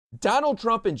Donald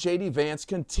Trump and J.D. Vance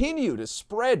continue to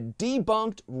spread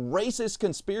debunked racist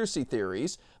conspiracy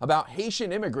theories about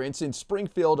Haitian immigrants in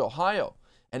Springfield, Ohio.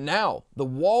 And now, the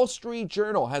Wall Street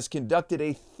Journal has conducted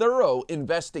a thorough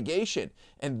investigation,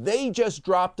 and they just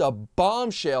dropped a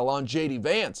bombshell on J.D.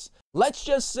 Vance. Let's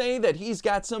just say that he's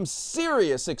got some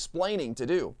serious explaining to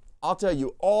do. I'll tell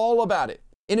you all about it.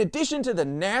 In addition to the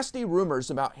nasty rumors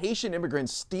about Haitian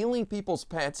immigrants stealing people's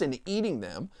pets and eating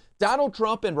them, Donald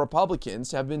Trump and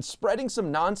Republicans have been spreading some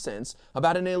nonsense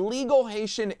about an illegal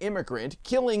Haitian immigrant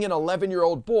killing an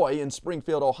 11-year-old boy in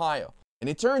Springfield, Ohio. And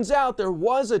it turns out there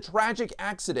was a tragic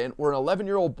accident where an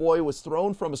 11-year-old boy was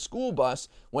thrown from a school bus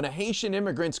when a Haitian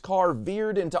immigrant's car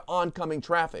veered into oncoming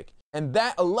traffic. And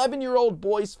that 11-year-old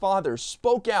boy's father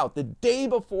spoke out the day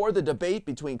before the debate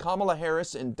between Kamala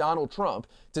Harris and Donald Trump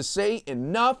to say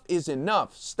enough is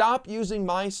enough. Stop using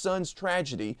my son's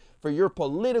tragedy for your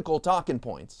political talking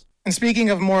points. And speaking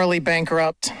of morally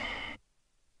bankrupt,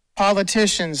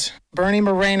 politicians Bernie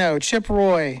Moreno, Chip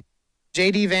Roy,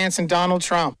 J.D. Vance, and Donald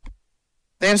Trump,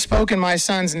 they have spoken my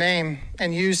son's name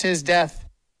and used his death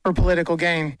for political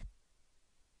gain.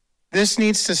 This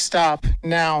needs to stop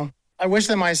now. I wish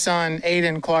that my son,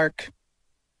 Aiden Clark,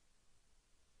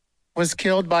 was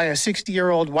killed by a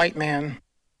 60-year-old white man.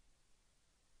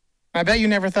 I bet you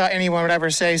never thought anyone would ever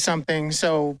say something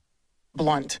so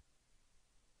blunt.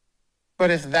 But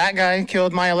if that guy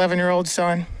killed my 11-year-old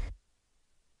son,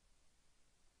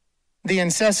 the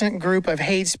incessant group of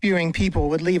hate-spewing people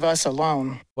would leave us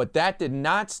alone. But that did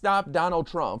not stop Donald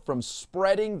Trump from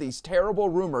spreading these terrible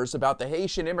rumors about the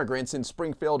Haitian immigrants in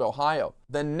Springfield, Ohio.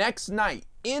 The next night,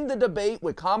 in the debate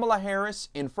with Kamala Harris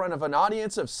in front of an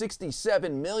audience of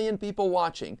 67 million people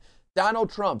watching,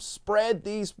 Donald Trump spread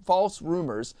these false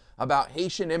rumors about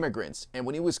Haitian immigrants. And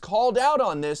when he was called out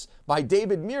on this by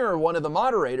David Muir, one of the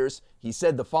moderators, he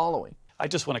said the following. I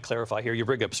just want to clarify here. You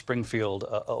bring up Springfield,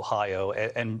 Ohio,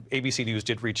 and ABC News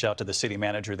did reach out to the city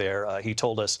manager there. He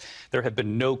told us there have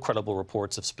been no credible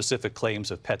reports of specific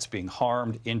claims of pets being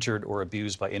harmed, injured, or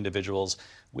abused by individuals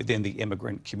within the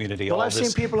immigrant community. Well, I've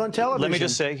seen people on television. Let me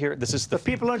just say here, this is the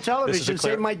people on television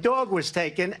say my dog was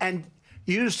taken and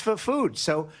used for food.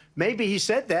 So maybe he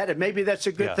said that, and maybe that's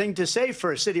a good thing to say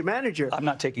for a city manager. I'm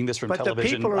not taking this from but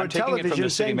television. But the people I'm on taking it from television the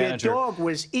city saying manager. their dog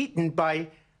was eaten by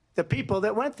the people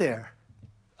that went there.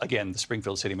 Again, the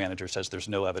Springfield city manager says there's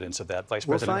no evidence of that. Vice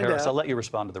We'll President find Harris, out. I'll let you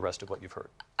respond to the rest of what you've heard.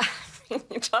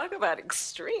 You talk about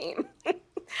extreme.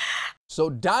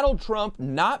 So Donald Trump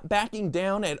not backing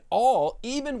down at all,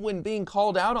 even when being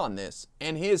called out on this.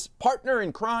 And his partner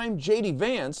in crime, J.D.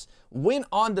 Vance, went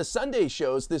on the Sunday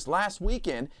shows this last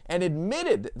weekend and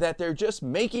admitted that they're just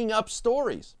making up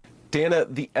stories. Dana,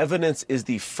 the evidence is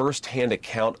the first-hand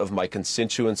account of my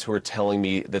constituents who are telling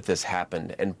me that this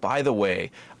happened. And by the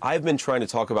way, I've been trying to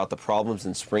talk about the problems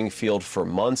in Springfield for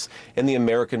months, and the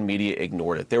American media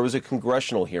ignored it. There was a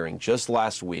congressional hearing just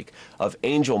last week of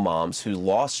angel moms who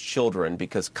lost children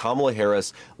because Kamala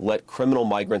Harris let criminal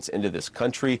migrants into this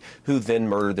country who then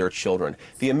murdered their children.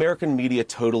 The American media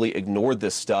totally ignored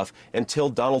this stuff until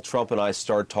Donald Trump and I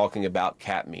started talking about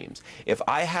cat memes. If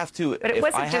I have to,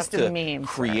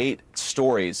 create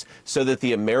stories so that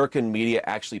the American media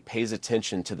actually pays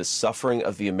attention to the suffering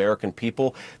of the American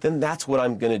people, then that's what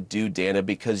I'm going to do, Dana,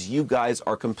 because you guys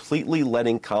are completely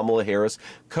letting Kamala Harris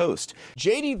coast.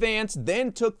 J.D. Vance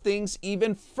then took things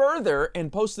even further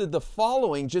and posted the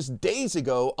following just days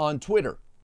ago on Twitter.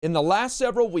 In the last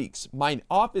several weeks, my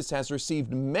office has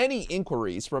received many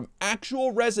inquiries from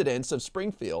actual residents of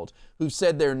Springfield who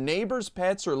said their neighbors'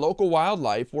 pets or local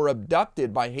wildlife were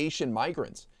abducted by Haitian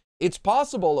migrants. It's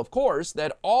possible, of course,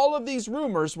 that all of these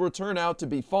rumors will turn out to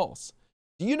be false.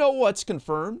 Do you know what's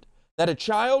confirmed? That a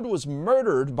child was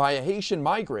murdered by a Haitian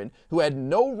migrant who had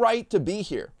no right to be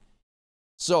here.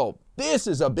 So this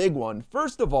is a big one.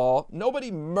 First of all, nobody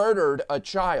murdered a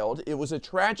child. It was a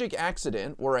tragic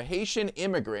accident where a Haitian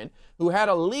immigrant who had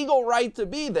a legal right to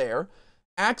be there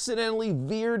accidentally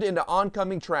veered into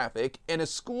oncoming traffic and a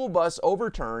school bus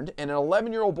overturned and an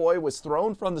 11-year-old boy was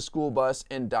thrown from the school bus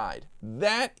and died.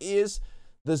 That is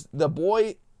the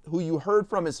boy who you heard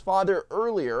from his father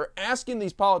earlier asking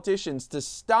these politicians to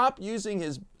stop using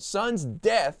his son's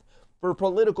death for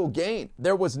political gain.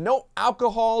 There was no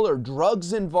alcohol or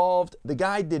drugs involved. The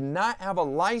guy did not have a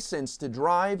license to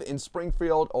drive in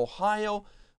Springfield, Ohio,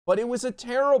 but it was a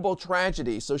terrible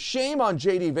tragedy. So shame on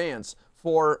J.D. Vance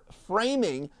for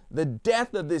framing the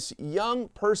death of this young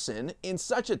person in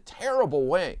such a terrible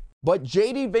way. But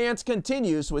J.D. Vance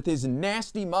continues with his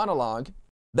nasty monologue.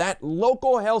 that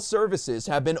local health services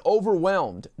have been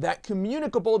overwhelmed, that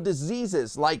communicable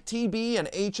diseases like TB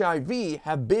and HIV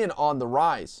have been on the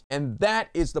rise. And that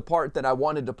is the part that I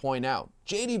wanted to point out.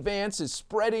 JD Vance is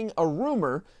spreading a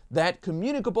rumor that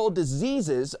communicable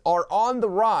diseases are on the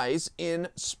rise in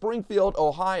Springfield,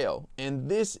 Ohio. And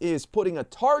this is putting a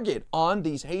target on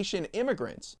these Haitian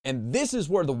immigrants. And this is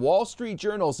where the Wall Street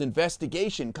Journal's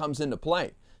investigation comes into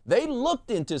play. They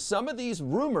looked into some of these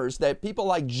rumors that people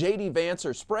like JD Vance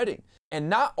are spreading. And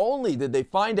not only did they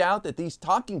find out that these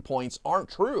talking points aren't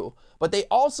true, but they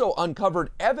also uncovered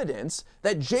evidence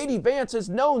that JD Vance has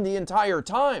known the entire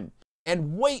time.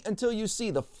 And wait until you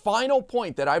see the final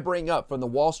point that I bring up from the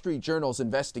Wall Street Journal's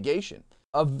investigation.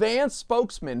 A Vance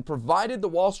spokesman provided the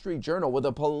Wall Street Journal with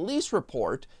a police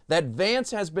report that Vance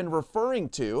has been referring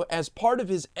to as part of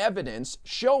his evidence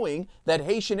showing that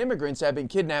Haitian immigrants have been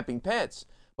kidnapping pets.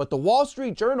 But the Wall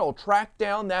Street Journal tracked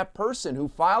down that person who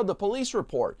filed the police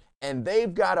report, and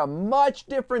they've got a much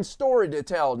different story to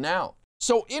tell now.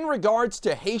 So in regards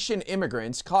to Haitian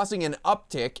immigrants causing an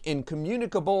uptick in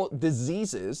communicable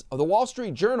diseases, the Wall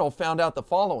Street Journal found out the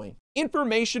following.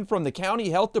 Information from the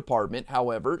county health department,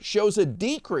 however, shows a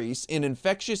decrease in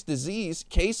infectious disease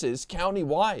cases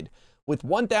countywide, with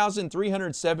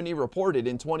 1,370 reported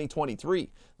in 2023,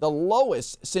 the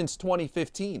lowest since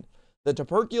 2015. The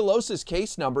tuberculosis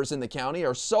case numbers in the county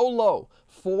are so low,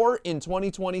 4 in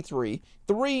 2023,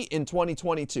 3 in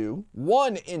 2022,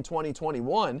 1 in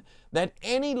 2021, that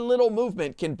any little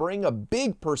movement can bring a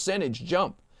big percentage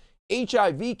jump.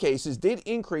 HIV cases did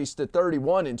increase to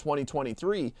 31 in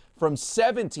 2023 from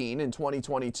 17 in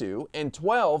 2022 and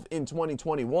 12 in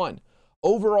 2021.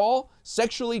 Overall,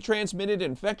 sexually transmitted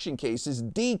infection cases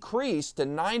decreased to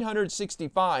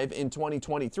 965 in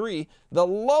 2023, the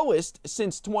lowest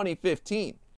since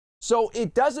 2015. So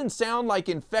it doesn't sound like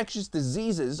infectious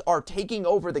diseases are taking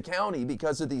over the county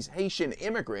because of these Haitian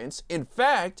immigrants. In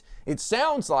fact, it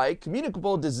sounds like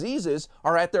communicable diseases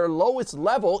are at their lowest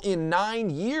level in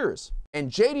 9 years. And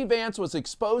JD Vance was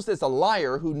exposed as a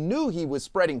liar who knew he was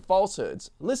spreading falsehoods.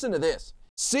 Listen to this.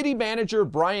 City Manager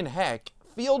Brian Heck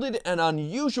fielded an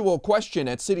unusual question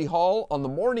at City Hall on the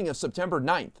morning of September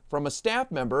 9th from a staff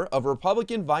member of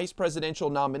Republican vice presidential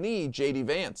nominee JD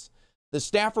Vance. The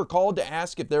staffer called to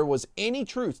ask if there was any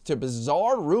truth to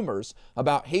bizarre rumors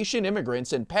about Haitian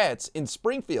immigrants and pets in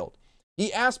Springfield.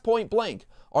 He asked point blank,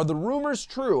 "Are the rumors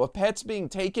true of pets being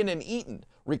taken and eaten?"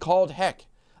 recalled Heck.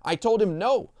 I told him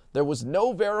no. There was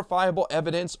no verifiable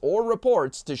evidence or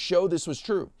reports to show this was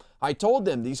true. I told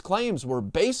them these claims were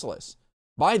baseless.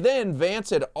 By then, Vance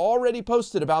had already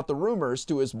posted about the rumors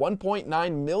to his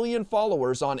 1.9 million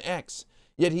followers on X.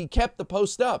 Yet he kept the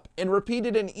post up and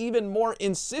repeated an even more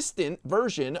insistent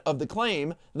version of the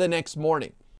claim the next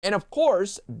morning. And of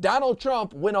course, Donald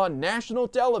Trump went on national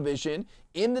television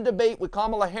in the debate with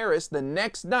Kamala Harris the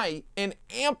next night and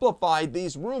amplified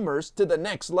these rumors to the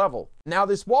next level. Now,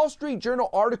 this Wall Street Journal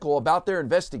article about their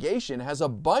investigation has a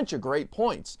bunch of great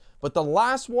points, but the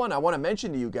last one I want to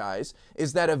mention to you guys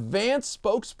is that a Vance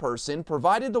spokesperson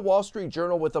provided the Wall Street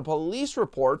Journal with a police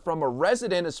report from a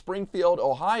resident of Springfield,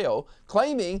 Ohio,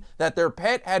 claiming that their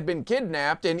pet had been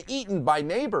kidnapped and eaten by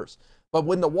neighbors. But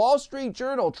when the Wall Street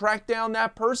Journal tracked down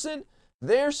that person,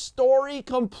 their story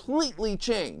completely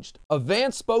changed. A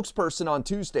Vance spokesperson on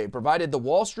Tuesday provided the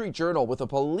Wall Street Journal with a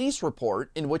police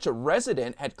report in which a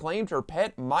resident had claimed her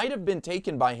pet might have been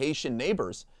taken by Haitian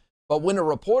neighbors. But when a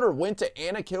reporter went to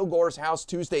Anna Kilgore's house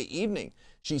Tuesday evening,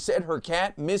 she said her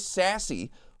cat, Miss Sassy,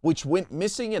 which went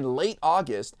missing in late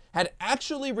August, had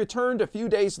actually returned a few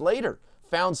days later,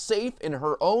 found safe in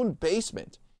her own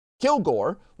basement.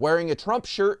 Kilgore, wearing a Trump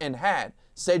shirt and hat,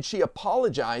 said she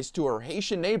apologized to her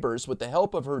Haitian neighbors with the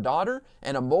help of her daughter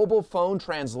and a mobile phone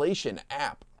translation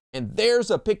app. And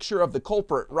there's a picture of the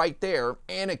culprit right there,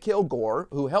 Anna Kilgore,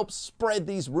 who helped spread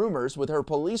these rumors with her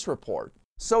police report.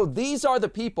 So these are the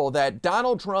people that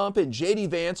Donald Trump and JD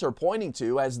Vance are pointing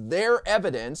to as their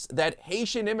evidence that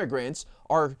Haitian immigrants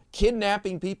are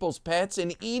kidnapping people's pets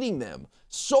and eating them.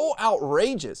 So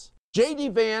outrageous.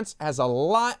 JD Vance has a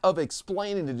lot of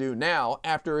explaining to do now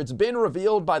after it's been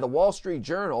revealed by the Wall Street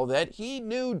Journal that he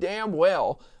knew damn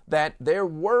well that there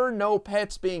were no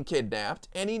pets being kidnapped,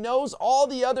 and he knows all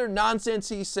the other nonsense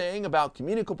he's saying about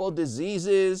communicable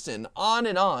diseases and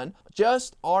on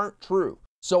just aren't true.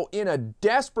 So in a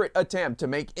desperate attempt to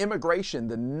make immigration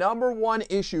the #1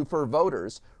 issue for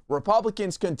voters,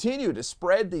 Republicans continue to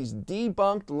spread these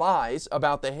debunked lies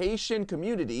about the Haitian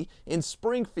community in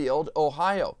Springfield,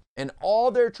 Ohio. And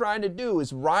all they're trying to do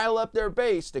is rile up their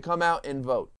base to come out and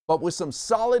vote. But with some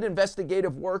solid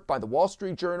investigative work by the Wall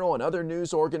Street Journal and other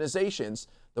news organizations,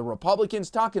 the Republicans'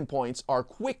 talking points are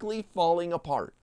quickly falling apart.